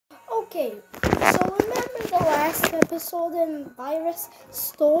Okay, so remember the last episode in Virus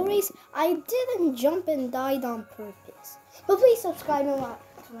Stories? I didn't jump and died on purpose. But please subscribe and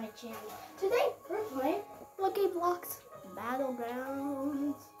like to my channel. Today we're playing Lucky Blocks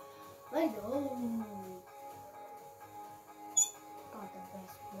Battlegrounds. Let's go. Got the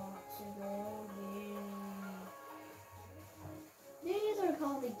best blocks in the whole game. These are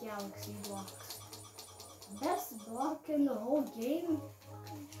called the Galaxy blocks. Best block in the whole game?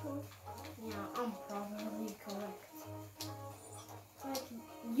 Yeah, I'm probably correct. But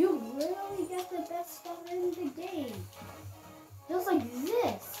you really get the best stuff in the game. Just like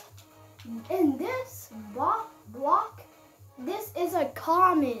this. In this block, this is a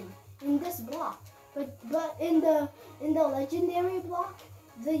common in this block. But in the legendary block,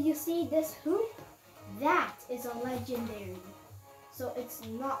 you see this hoop? That is a legendary. So it's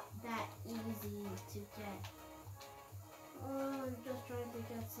not that easy to get. I'm just trying to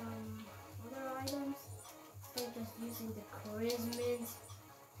get some other items. Instead of just using the charismas.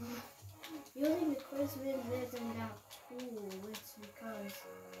 Using the charismas isn't that cool. It's because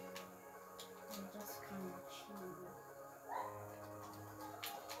I'm just kind of cheating.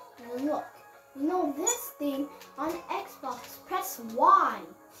 And look, you know this thing on Xbox, press Y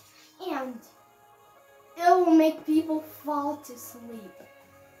and it will make people fall to sleep.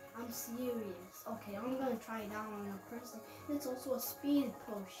 I'm serious. Okay, I'm gonna try it out on a person. It's also a speed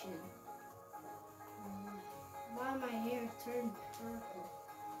potion. Why my hair turned purple?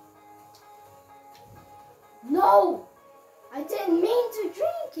 No! I didn't mean to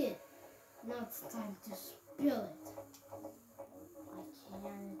drink it! Now it's time to spill it. I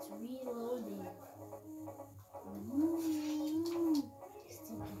can't. It's reloading. This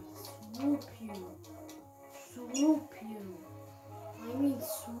thing can swoop you. Swoop you. I mean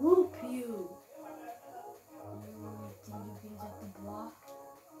swoop you. Think you can get the block?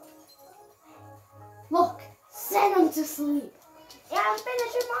 Look! Send him to sleep! And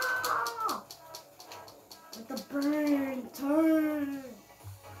finish him off! With the burn turn!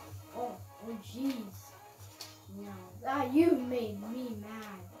 Oh jeez. No, you made me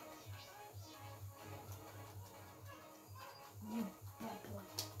mad. You bad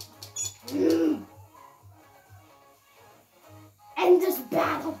boy. End this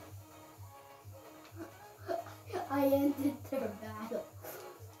battle! I ended their battle.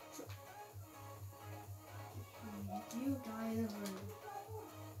 You died already.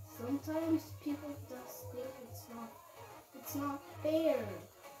 Sometimes people just think it's not fair.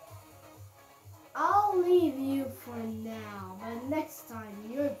 I'll leave you for now, but next time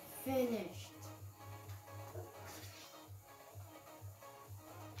you're finished.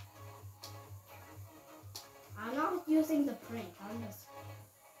 I'm not using the prank, I'm just...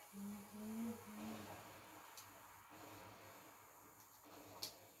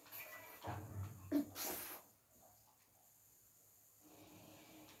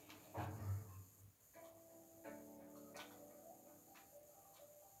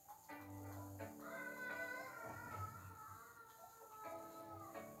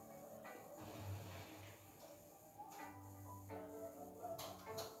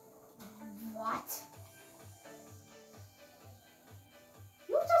 What?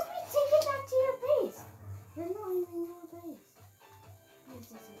 You'll just be taken back to your base. You're not even your base. Is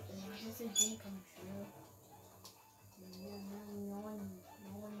this a dream come true? No.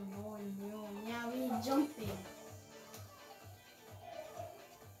 Yeah, we're jumping.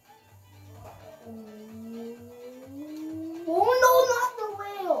 Oh no, not the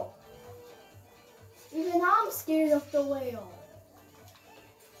whale! Even I'm scared of the whale.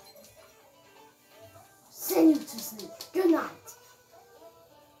 Send you to sleep. Good night.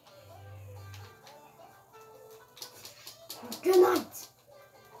 Good night.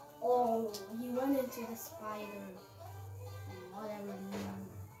 Oh, he went into the spider. Whatever.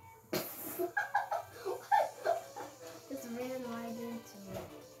 Just ran right into it.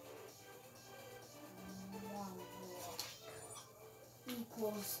 1 block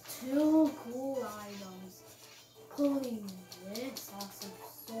equals 2 cool items, including this awesome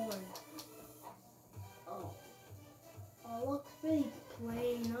sword. Oh, looks pretty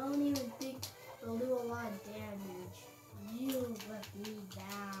plain. I don't even think it'll do a lot of damage. You let me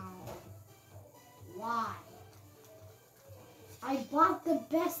down. Why? I bought the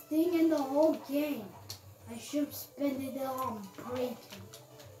best thing in the whole game. I should have spent it on breaking.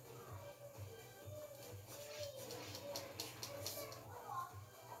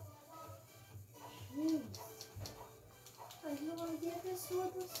 Jeez. I have no idea this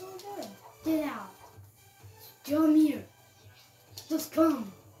sword was so good. Get out. Come here. Just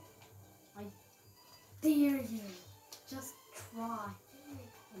come. I dare you. Just try.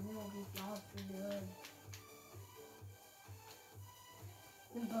 And it'll be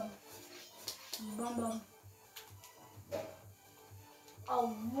bum. Bum bum. Oh,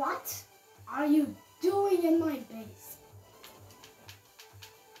 what are you doing in my base?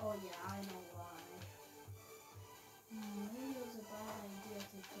 Oh yeah, I know why. Maybe it was a bad idea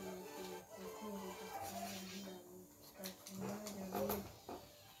to connect the computer just and start murdering.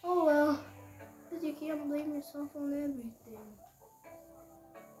 Oh well, but you can't blame yourself on everything.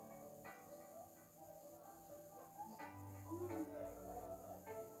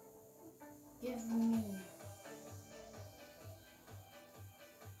 Give me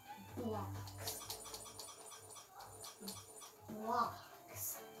blocks.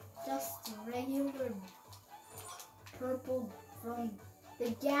 Blocks. Just regular purple from the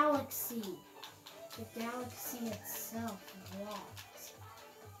galaxy. The galaxy itself. Blocks.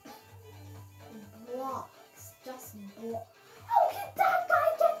 Blocks. Just blocks. How can that guy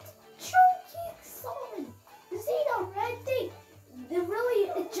get choking solid? You see the red thing?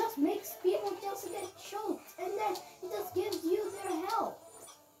 It just makes people just get choked, and then it just gives you their health.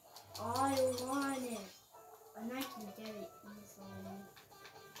 I want it, and I can get it easily.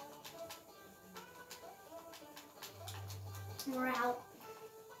 We're out.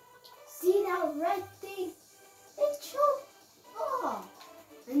 See that red thing? It choked. Oh,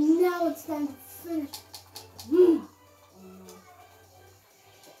 and now it's time to finish. Oh no.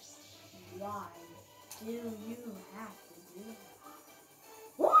 Why do you have to do that?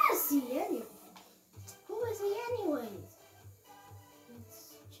 Who is he anyway? Who is he anyways? Let's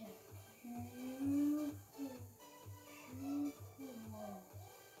check.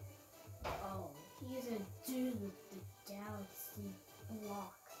 Oh, he's a dude with the galaxy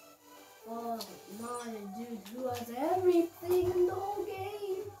block. Oh, not a dude who has everything in the whole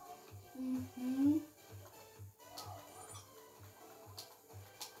game.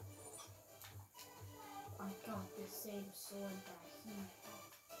 I got the same sword that he had.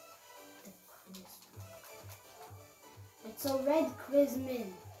 The Chrisman. It's a red Chrisman.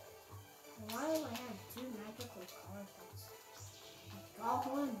 Why do I have two magical carpets? I got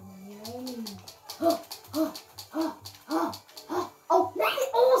one and you only need. Oh,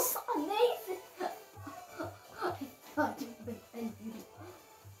 Nathan! Oh, son, Nathan! I thought you would end me.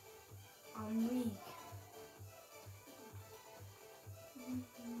 I'm weak.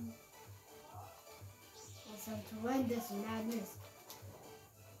 It's time to end this madness.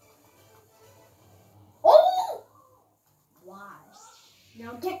 Oh! Why?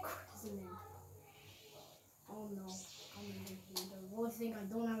 Now get Chrisman. Oh no, I'm in here. The only thing I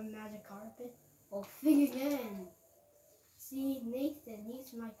don't have a magic carpet. Oh, think again. See, Nathan,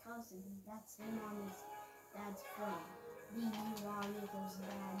 he's my cousin. That's him on his dad's phone. D-U-R equals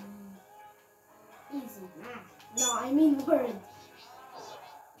daddy. Easy math. No, I mean word.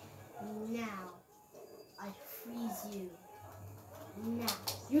 Now, I freeze you. Now,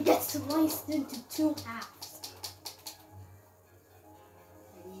 you get sliced into two halves.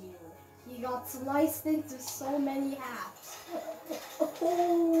 He got sliced into so many halves.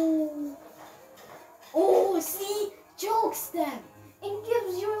 Oh, see? Chokes them and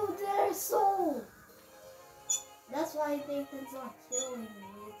gives you their soul. That's why Nathan's not killing me,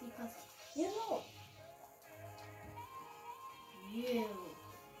 because, you know,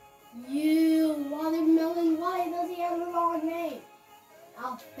 you, Watermelon, why does he have a long name?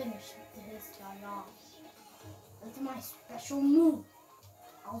 I'll finish this guy off. That's my special move.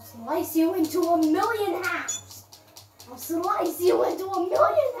 I'll slice you into a million halves. I'll slice you into a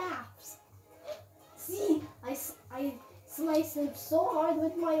million halves. See, I sliced him so hard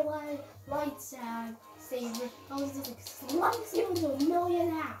with my lightsaber. I was just like, slice you into a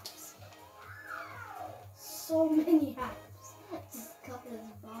million halves. So many halves. Just cut his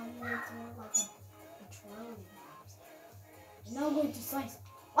body into like a trillion halves. And now I'm going to slice.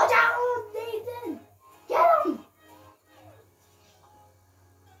 Watch out, Nathan! Get him!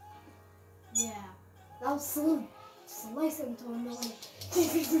 Yeah, that was slow. Slice him to a million.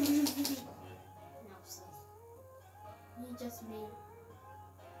 He just made.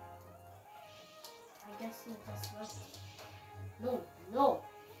 I guess he just left. No,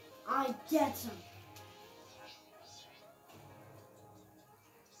 I get him.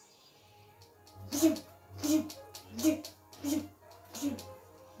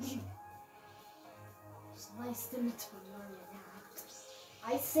 Sliced him into a million halves.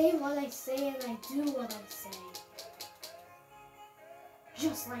 I say what I say and I do what I say.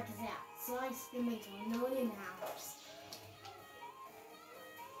 Just like that. Sliced him into a million halves.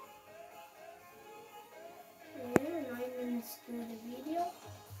 Here, 9 minutes through the video.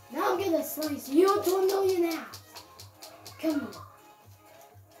 Now I'm gonna slice you to a million halves. Come on.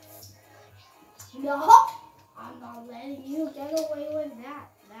 No, I'm not letting you get away with that.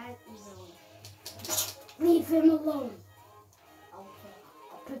 that is a... Leave him alone. I'll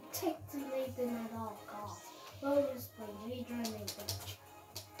protect Nathan at all costs. Lotus for Leader Nathan.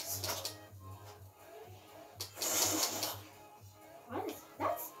 What is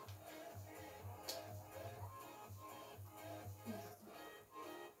that?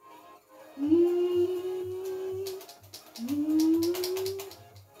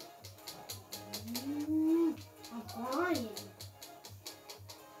 I'm crying.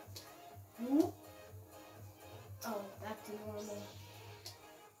 Oh, back to normal.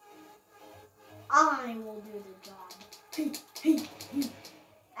 I will do the job.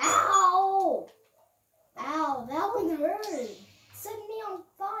 Ow! Ow, that one hurt. Set me on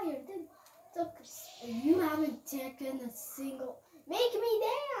fire. You haven't taken a single... Make me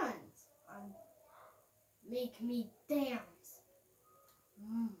dance! Make me dance.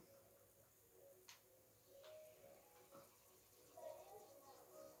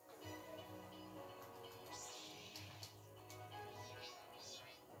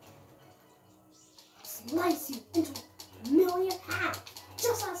 Slice you into a million halves,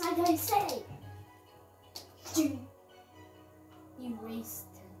 just as I say. You erased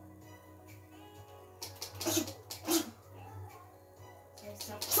him. Yes,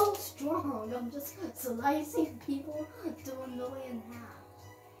 I'm so strong. I'm just slicing people to a million halves.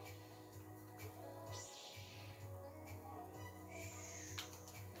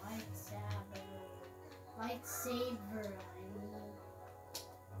 Lightsaber.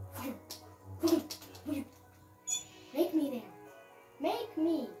 Make me dance. Make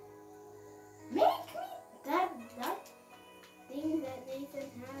me. That thing that Nathan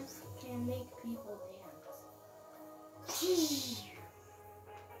has can make people dance.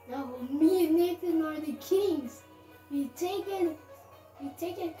 No, me and Nathan are the kings. We've taken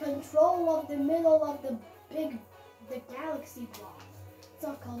control of the middle of the galaxy block. It's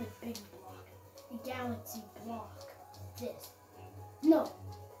not called a big block. The galaxy block. This. No.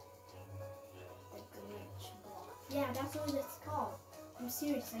 Yeah, that's what it's called. I'm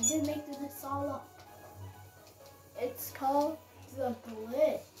serious. I didn't make this all up. It's called the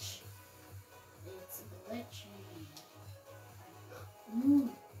glitch. It's glitchy.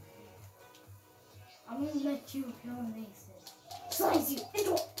 I'm gonna let you kill Nathan. Slice you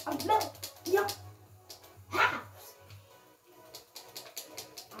into a million halves.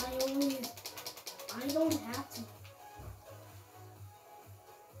 I don't have to.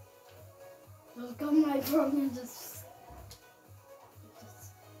 Just come right from and just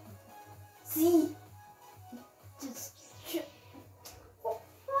see. Just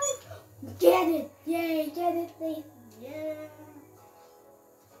get it. Yay, get it, Nathan. Yeah.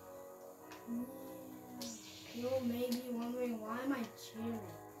 You may be wondering why am I cheering?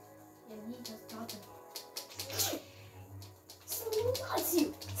 And he just got to slice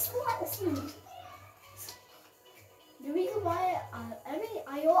you. The reason why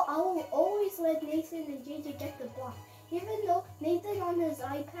I will always let Nathan and JJ get the block. Even though Nathan on his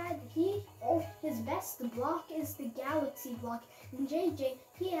iPad, his best block is the galaxy block. And JJ,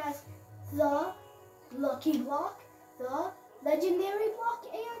 he has the lucky block, the legendary block,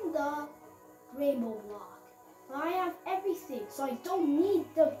 and the rainbow block. But I have everything, so I don't need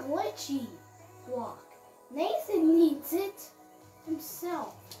the glitchy block. Nathan needs it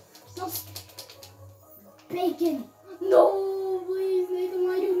himself. Just bacon. No, please, Nathan,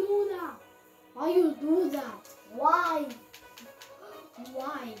 why you do that? Why you do that? Why?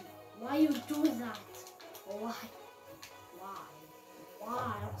 Why you do that? Why?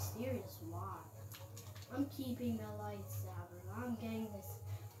 I'm serious, why? I'm keeping the lightsaber. I'm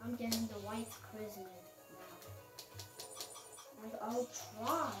getting the white chrism now. I'll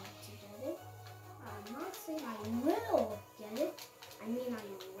try to get it. I'm not saying I will get it. I mean I will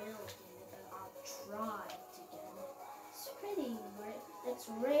get it, but I'll try to get it. It's pretty rare. It's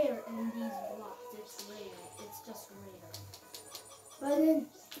rare in these blocks. It's rare. It's just rare. But then,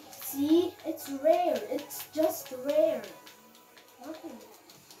 see? It's rare. It's just rare. Nothing.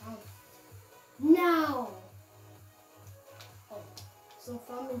 Now. Oh, so if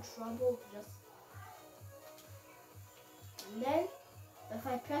I'm in trouble, just... And then, if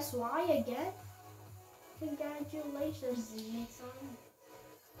I press Y again, congratulations, Nathan.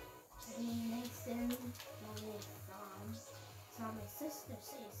 Nathan. It's not my sister,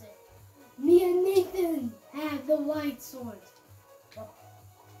 say. Me and Nathan have the white sword. Oh.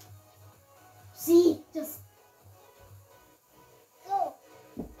 See? Just... Go.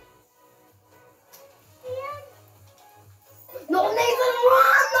 No, Nathan,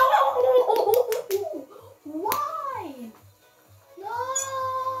 run! No! Why? No!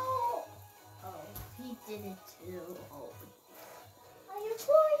 Oh, he did it too. Oh. Are you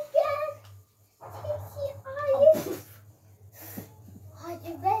playing?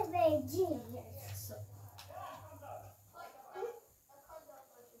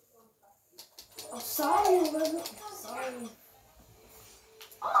 sorry, sorry.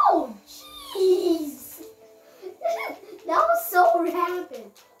 Oh, jeez. That was so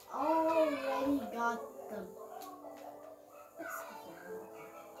rapid. Already got them.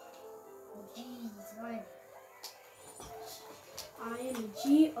 Jeez, right. I am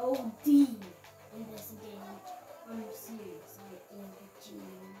G-O-D in this game. I'm serious. I am G-O-D.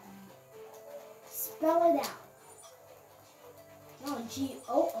 Spell it out. No,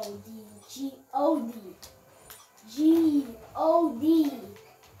 G-O-O-D. G-O-D. G-O-D.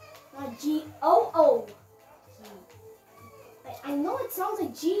 Not G-O-O. I know it sounds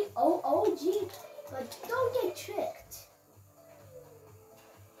like G-O-O-G, but don't get tricked.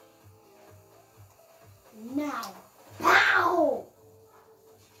 Now. Pow!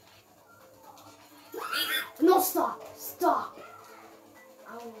 No, stop. Stop.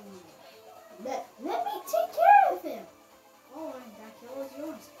 Oh. Let me take care of him. Oh, that kill is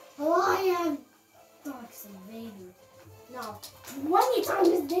yours. Oh, I am Dark's Invader. Now, 20 times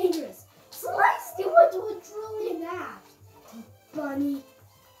as dangerous. Slice you into a trillion half. Bunny.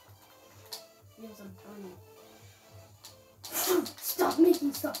 It was a bunny. Stop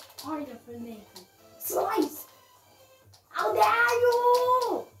making stuff harder for Nathan. Slice! How dare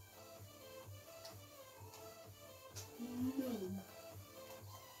you! Noob.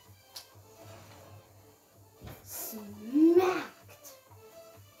 Smacked.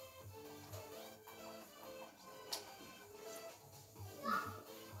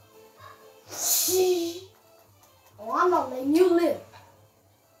 Oh, I'm not letting you live.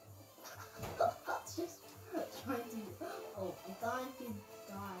 Just trying to. Oh, I thought I could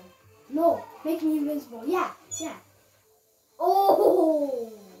die. No, make me invincible. Yeah, yeah.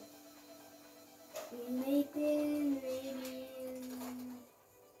 Oh! Nathan,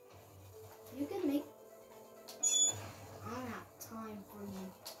 you can make. I don't have time for you.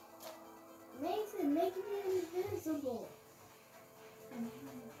 Nathan, make me invisible.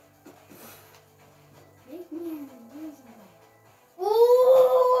 Make me invisible.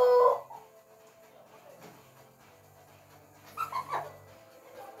 Oh!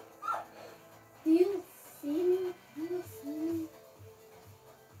 Do you see me? Do you see me?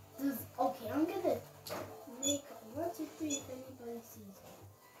 Okay, I'm gonna make 1, 2, 3 if anybody sees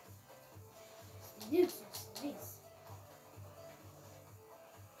me. This is nice.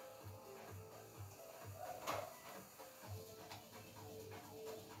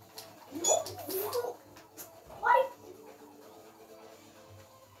 What?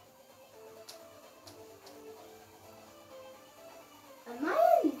 Am I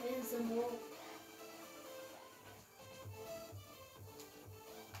invisible?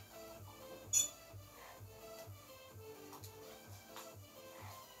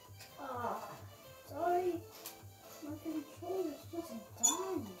 Sorry, my controller's just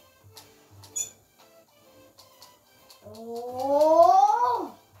done.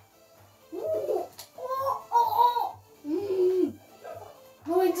 Oh! Ooh. Oh!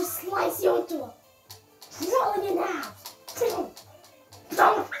 I'm going to slice you into a trillion halves.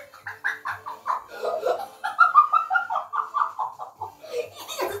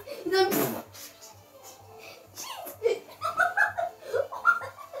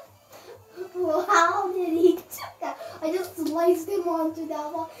 How did he do that? I just sliced him onto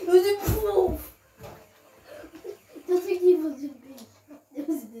that wall. It was a poof. Just like he was a big. It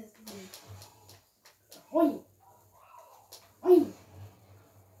was this big. Oi. Oi.